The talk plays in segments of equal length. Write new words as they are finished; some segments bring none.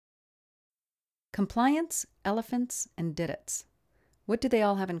Compliance, elephants, and did it's. What do they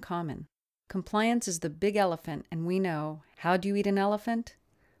all have in common? Compliance is the big elephant, and we know, how do you eat an elephant?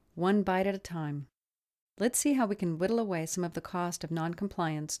 One bite at a time. Let's see how we can whittle away some of the cost of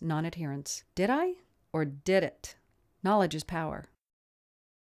non-compliance, non-adherence. Did I or did it? Knowledge is power.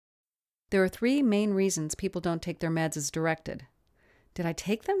 There are 3 main reasons people don't take their meds as directed. Did I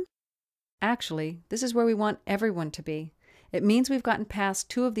take them? Actually, this is where we want everyone to be. It means we've gotten past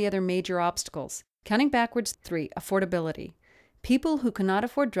 2 of the other major obstacles. Counting backwards, 3, affordability. People who cannot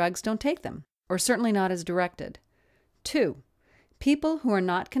afford drugs don't take them, or certainly not as directed. 2, people who are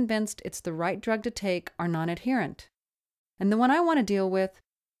not convinced it's the right drug to take are non-adherent. And the one I want to deal with,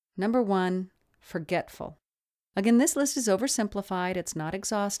 number 1, forgetful. Again, this list is oversimplified, it's not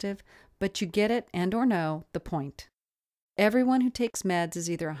exhaustive, but you get it and or know the point. Everyone who takes meds is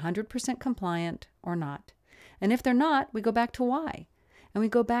either 100% compliant or not. And if they're not, we go back to why. And we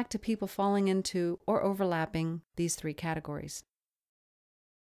go back to people falling into or overlapping these 3 categories.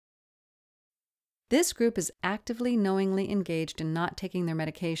 This group is actively, knowingly engaged in not taking their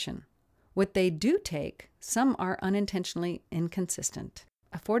medication. What they do take, some are unintentionally inconsistent.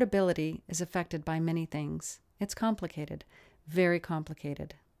 Affordability is affected by many things. It's complicated, very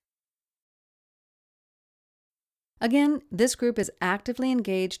complicated. Again, this group is actively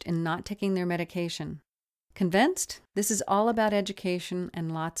engaged in not taking their medication. Convinced? This is all about education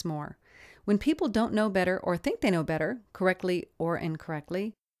and lots more. When people don't know better or think they know better, correctly or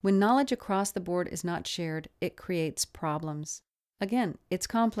incorrectly, when knowledge across the board is not shared, it creates problems. Again, it's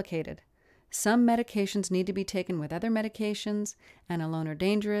complicated. Some medications need to be taken with other medications, and alone are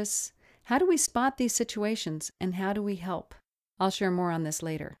dangerous. How do we spot these situations, and how do we help? I'll share more on this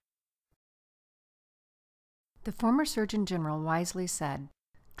later. The former Surgeon General wisely said,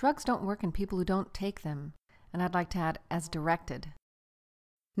 "Drugs don't work in people who don't take them," and I'd like to add, as directed.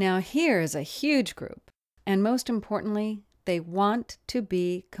 Now here is a huge group, and most importantly, they want to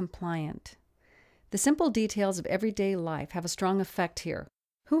be compliant. The simple details of everyday life have a strong effect here.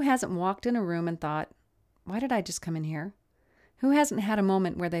 Who hasn't walked in a room and thought, why did I just come in here? Who hasn't had a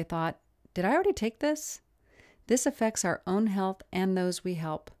moment where they thought, did I already take this? This affects our own health and those we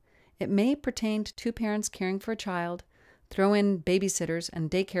help. It may pertain to 2 parents caring for a child, throw in babysitters and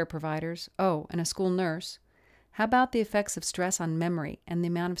daycare providers, and a school nurse. How about the effects of stress on memory and the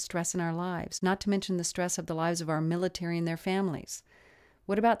amount of stress in our lives, not to mention the stress of the lives of our military and their families?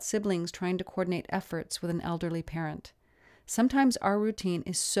 What about siblings trying to coordinate efforts with an elderly parent? Sometimes our routine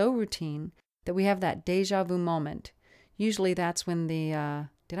is so routine that we have that deja vu moment. Usually that's when the,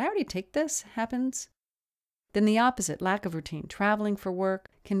 did I already take this, happens. Then the opposite, lack of routine, traveling for work,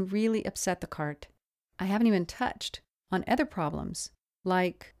 can really upset the cart. I haven't even touched on other problems,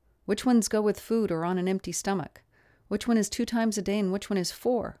 like which ones go with food or on an empty stomach, which one is 2 times a day and which one is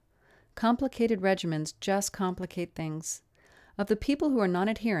 4. Complicated regimens just complicate things. Of the people who are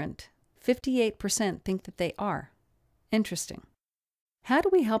non-adherent, 58% think that they are. Interesting. How do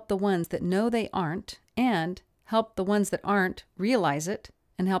we help the ones that know they aren't, and help the ones that aren't realize it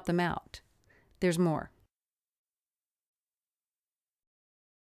and help them out? There's more.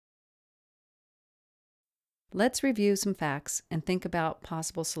 Let's review some facts and think about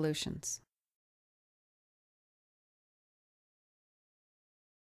possible solutions.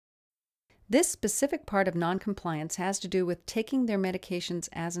 This specific part of noncompliance has to do with taking their medications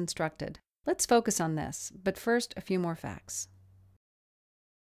as instructed. Let's focus on this, but first, a few more facts.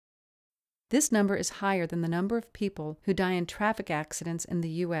 This number is higher than the number of people who die in traffic accidents in the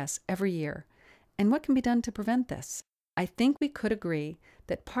U.S. every year. And what can be done to prevent this? I think we could agree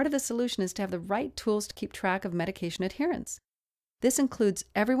that part of the solution is to have the right tools to keep track of medication adherence. This includes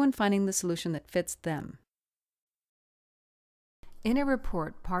everyone finding the solution that fits them. In a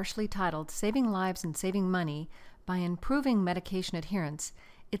report partially titled "Saving Lives and Saving Money by Improving Medication Adherence,"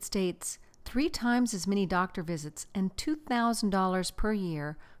 it states 3 times as many doctor visits and $2,000 per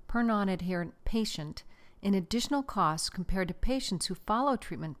year per non-adherent patient in additional costs compared to patients who follow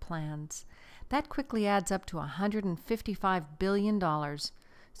treatment plans. That quickly adds up to $155 billion.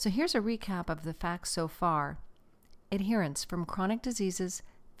 So here's a recap of the facts so far. Adherence from chronic diseases,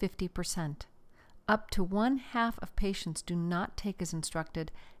 50%. Up to 1/2 of patients do not take as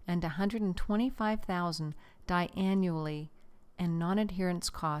instructed, and 125,000 die annually, and non-adherence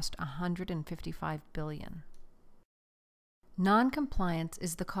cost $155 billion. Non-compliance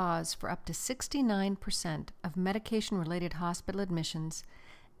is the cause for up to 69% of medication-related hospital admissions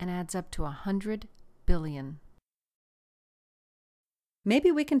and adds up to $100 billion.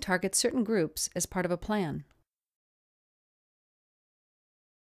 Maybe we can target certain groups as part of a plan.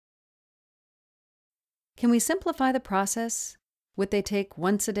 Can we simplify the process? Would they take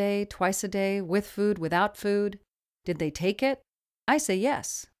once a day, twice a day, with food, without food? Did they take it? I say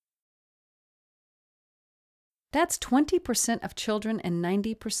yes. That's 20% of children and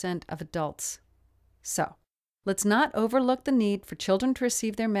 90% of adults. So, let's not overlook the need for children to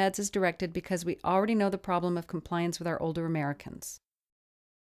receive their meds as directed because we already know the problem of compliance with our older Americans.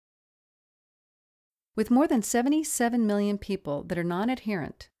 With more than 77 million people that are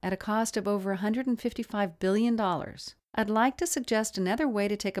non-adherent at a cost of over $155 billion, I'd like to suggest another way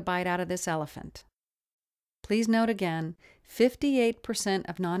to take a bite out of this elephant. Please note again, 58%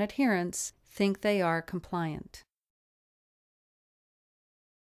 of non-adherents think they are compliant.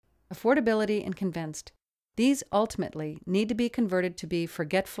 Affordability and convinced. These ultimately need to be converted to be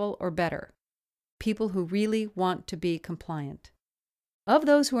forgetful or better, people who really want to be compliant. Of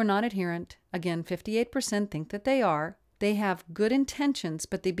those who are non-adherent, again, 58% think that they have good intentions,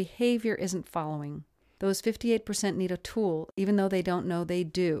 but the behavior isn't following. Those 58% need a tool, even though they don't know they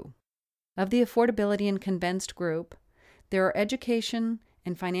do. Of the affordability and convinced group, there are education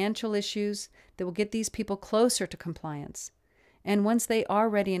and financial issues that will get these people closer to compliance. And once they are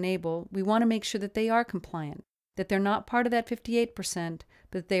ready and able, we want to make sure that they are compliant, that they're not part of that 58%,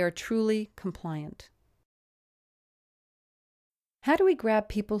 but that they are truly compliant. How do we grab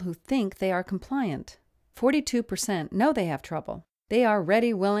people who think they are compliant? 42% know they have trouble. They are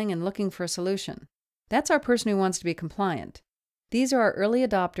ready, willing, and looking for a solution. That's our person who wants to be compliant. These are our early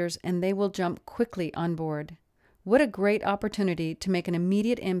adopters, and they will jump quickly on board. What a great opportunity to make an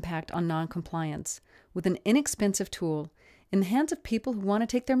immediate impact on noncompliance with an inexpensive tool in the hands of people who want to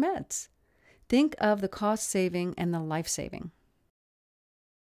take their meds. Think of the cost saving and the life saving.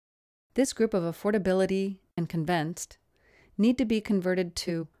 This group of affordability and convinced need to be converted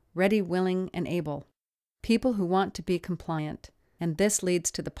to ready, willing, and able, people who want to be compliant, and this leads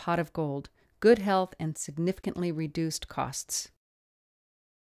to the pot of gold, good health and significantly reduced costs.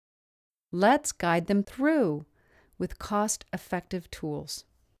 Let's guide them through with cost-effective tools.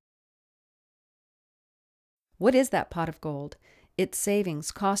 What is that pot of gold? It's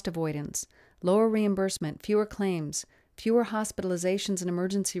savings, cost avoidance, lower reimbursement, fewer claims, fewer hospitalizations and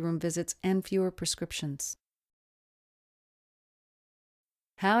emergency room visits, and fewer prescriptions.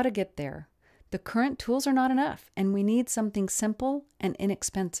 How to get there? The current tools are not enough, and we need something simple and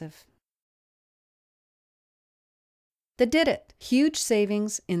inexpensive. The Did It! Huge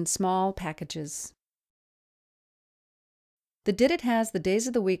savings in small packages. The Did It has the days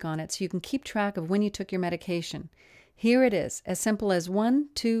of the week on it so you can keep track of when you took your medication. Here it is, as simple as 1,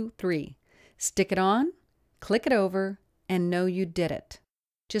 2, 3. Stick it on, click it over, and know you did it.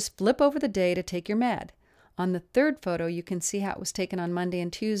 Just flip over the day to take your med. On the third photo, you can see how it was taken on Monday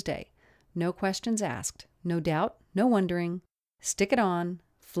and Tuesday. No questions asked, no doubt, no wondering. Stick it on,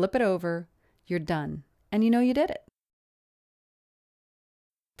 flip it over, you're done, and you know you did it.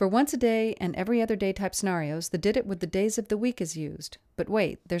 For once a day and every other day type scenarios, the Did It with the days of the week is used. But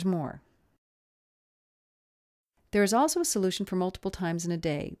wait, there's more. There is also a solution for multiple times in a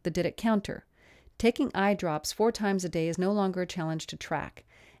day, the Did It counter. Taking eye drops 4 times a day is no longer a challenge to track,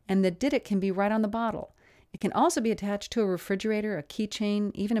 and the Did It can be right on the bottle. It can also be attached to a refrigerator, a keychain,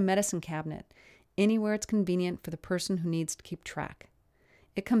 even a medicine cabinet, anywhere it's convenient for the person who needs to keep track.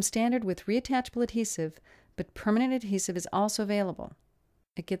 It comes standard with reattachable adhesive, but permanent adhesive is also available.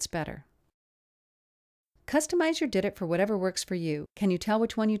 It gets better. Customize your Did It for whatever works for you. Can you tell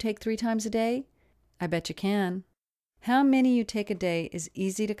which one you take 3 times a day? I bet you can. How many you take a day is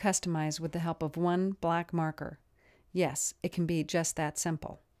easy to customize with the help of one black marker. Yes, it can be just that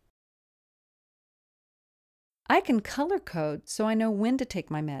simple. I can color code so I know when to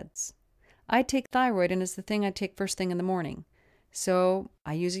take my meds. I take thyroid and it's the thing I take first thing in the morning. So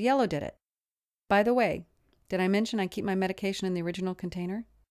I use a yellow Did It. By the way, did I mention I keep my medication in the original container?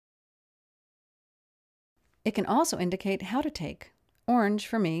 It can also indicate how to take. Orange,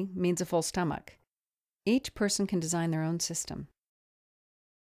 for me, means a full stomach. Each person can design their own system.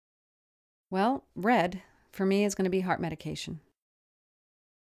 Well, red, for me, is going to be heart medication.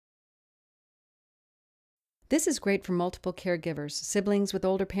 This is great for multiple caregivers, siblings with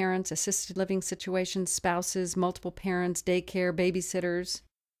older parents, assisted living situations, spouses, multiple parents, daycare, babysitters.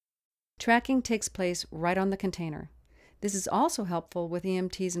 Tracking takes place right on the container. This is also helpful with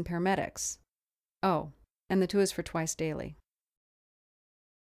EMTs and paramedics. Oh, and the 2 is for twice daily.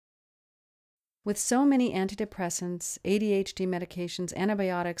 With so many antidepressants, ADHD medications,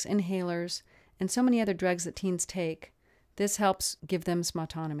 antibiotics, inhalers, and so many other drugs that teens take, this helps give them some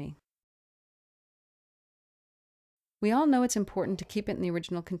autonomy. We all know it's important to keep it in the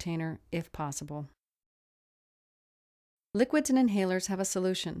original container if possible. Liquids and inhalers have a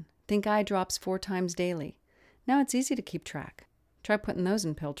solution. Think eye drops 4 times daily. Now it's easy to keep track. Try putting those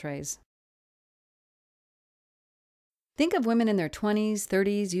in pill trays. Think of women in their 20s,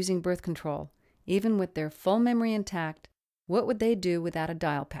 30s using birth control. Even with their full memory intact, what would they do without a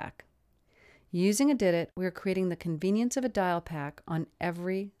dial pack? Using a Did It, we are creating the convenience of a dial pack on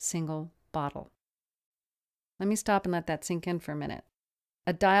every single bottle. Let me stop and let that sink in for a minute.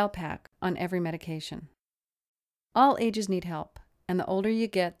 A dial pack on every medication. All ages need help, and the older you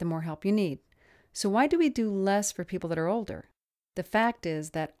get, the more help you need. So why do we do less for people that are older? The fact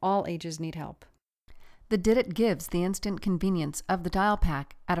is that all ages need help. The Did It gives the instant convenience of the dial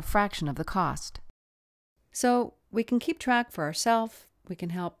pack at a fraction of the cost. So we can keep track for ourselves, we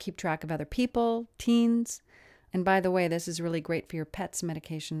can help keep track of other people, teens, and by the way, this is really great for your pet's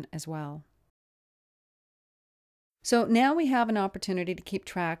medication as well. So now we have an opportunity to keep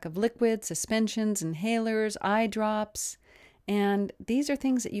track of liquids, suspensions, inhalers, eye drops, and these are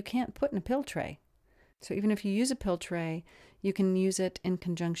things that you can't put in a pill tray. So even if you use a pill tray, you can use it in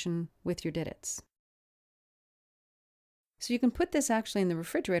conjunction with your Did It's. So you can put this actually in the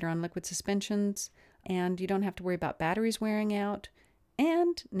refrigerator on liquid suspensions, and you don't have to worry about batteries wearing out.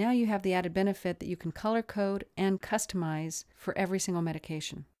 And now you have the added benefit that you can color code and customize for every single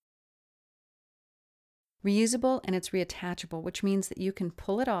medication. Reusable, and it's reattachable, which means that you can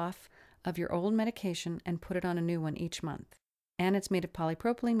pull it off of your old medication and put it on a new one each month. And it's made of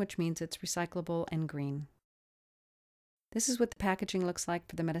polypropylene, which means it's recyclable and green. This is what the packaging looks like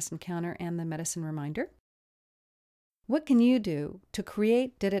for the medicine counter and the medicine reminder. What can you do to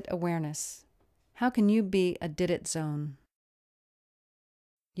create Did It awareness? How can you be a Did It zone?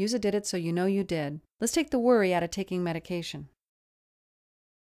 Use a Did It so you know you did. Let's take the worry out of taking medication.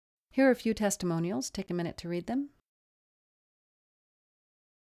 Here are a few testimonials. Take a minute to read them.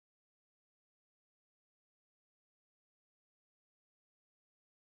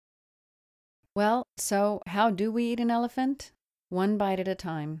 Well, so how do we eat an elephant? One bite at a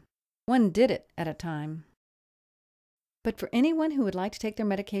time. One Did It at a time. But for anyone who would like to take their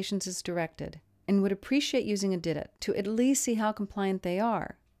medications as directed and would appreciate using a Did It to at least see how compliant they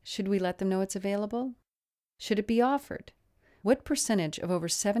are, should we let them know it's available? Should it be offered? What percentage of over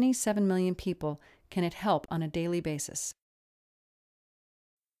 77 million people can it help on a daily basis?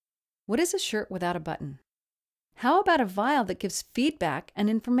 What is a shirt without a button? How about a vial that gives feedback and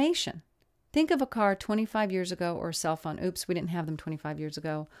information? Think of a car 25 years ago or a cell phone. Oops, we didn't have them 25 years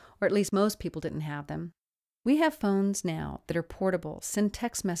ago, or at least most people didn't have them. We have phones now that are portable, send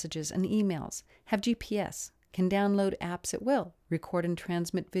text messages and emails, have GPS, can download apps at will, record and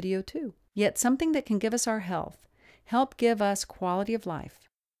transmit video too. Yet something that can give us our health, help give us quality of life.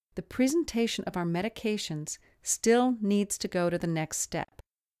 The presentation of our medications still needs to go to the next step.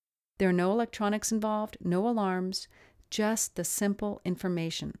 There are no electronics involved, no alarms, just the simple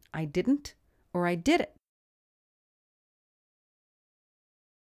information. I didn't, or I did it.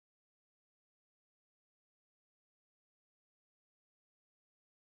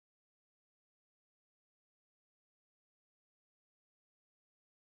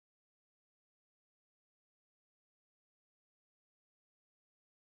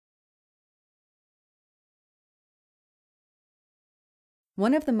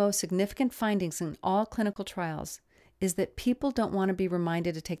 One of the most significant findings in all clinical trials is that people don't want to be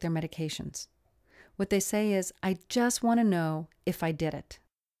reminded to take their medications. What they say is, I just want to know if I did it.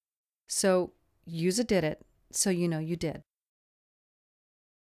 So use a Did It so you know you did.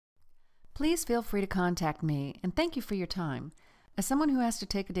 Please feel free to contact me, and thank you for your time. As someone who has to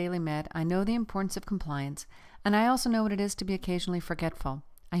take a daily med, I know the importance of compliance, and I also know what it is to be occasionally forgetful.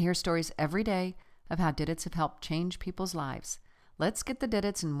 I hear stories every day of how Did It's have helped change people's lives. Let's get the Did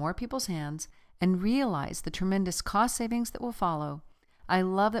It's in more people's hands and realize the tremendous cost savings that will follow. I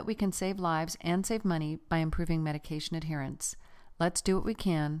love that we can save lives and save money by improving medication adherence. Let's do what we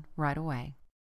can right away.